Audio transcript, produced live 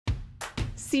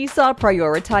Seesaw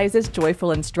prioritizes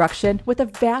joyful instruction with a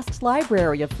vast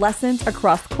library of lessons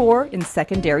across core and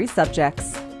secondary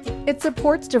subjects. It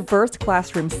supports diverse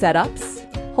classroom setups,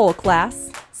 whole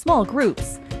class, small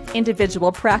groups,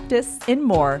 individual practice, and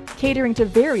more, catering to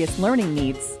various learning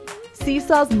needs.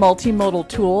 Seesaw's multimodal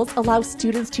tools allow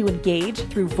students to engage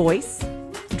through voice,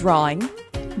 drawing,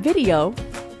 video,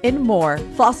 and more,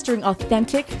 fostering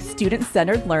authentic,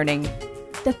 student-centered learning.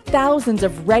 The thousands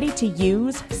of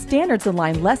ready-to-use,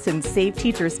 standards-aligned lessons save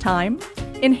teachers time,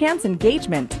 enhance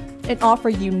engagement, and offer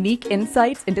unique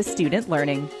insights into student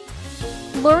learning.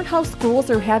 Learn how schools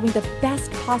are having the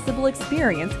best possible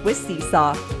experience with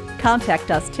Seesaw. Contact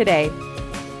us today.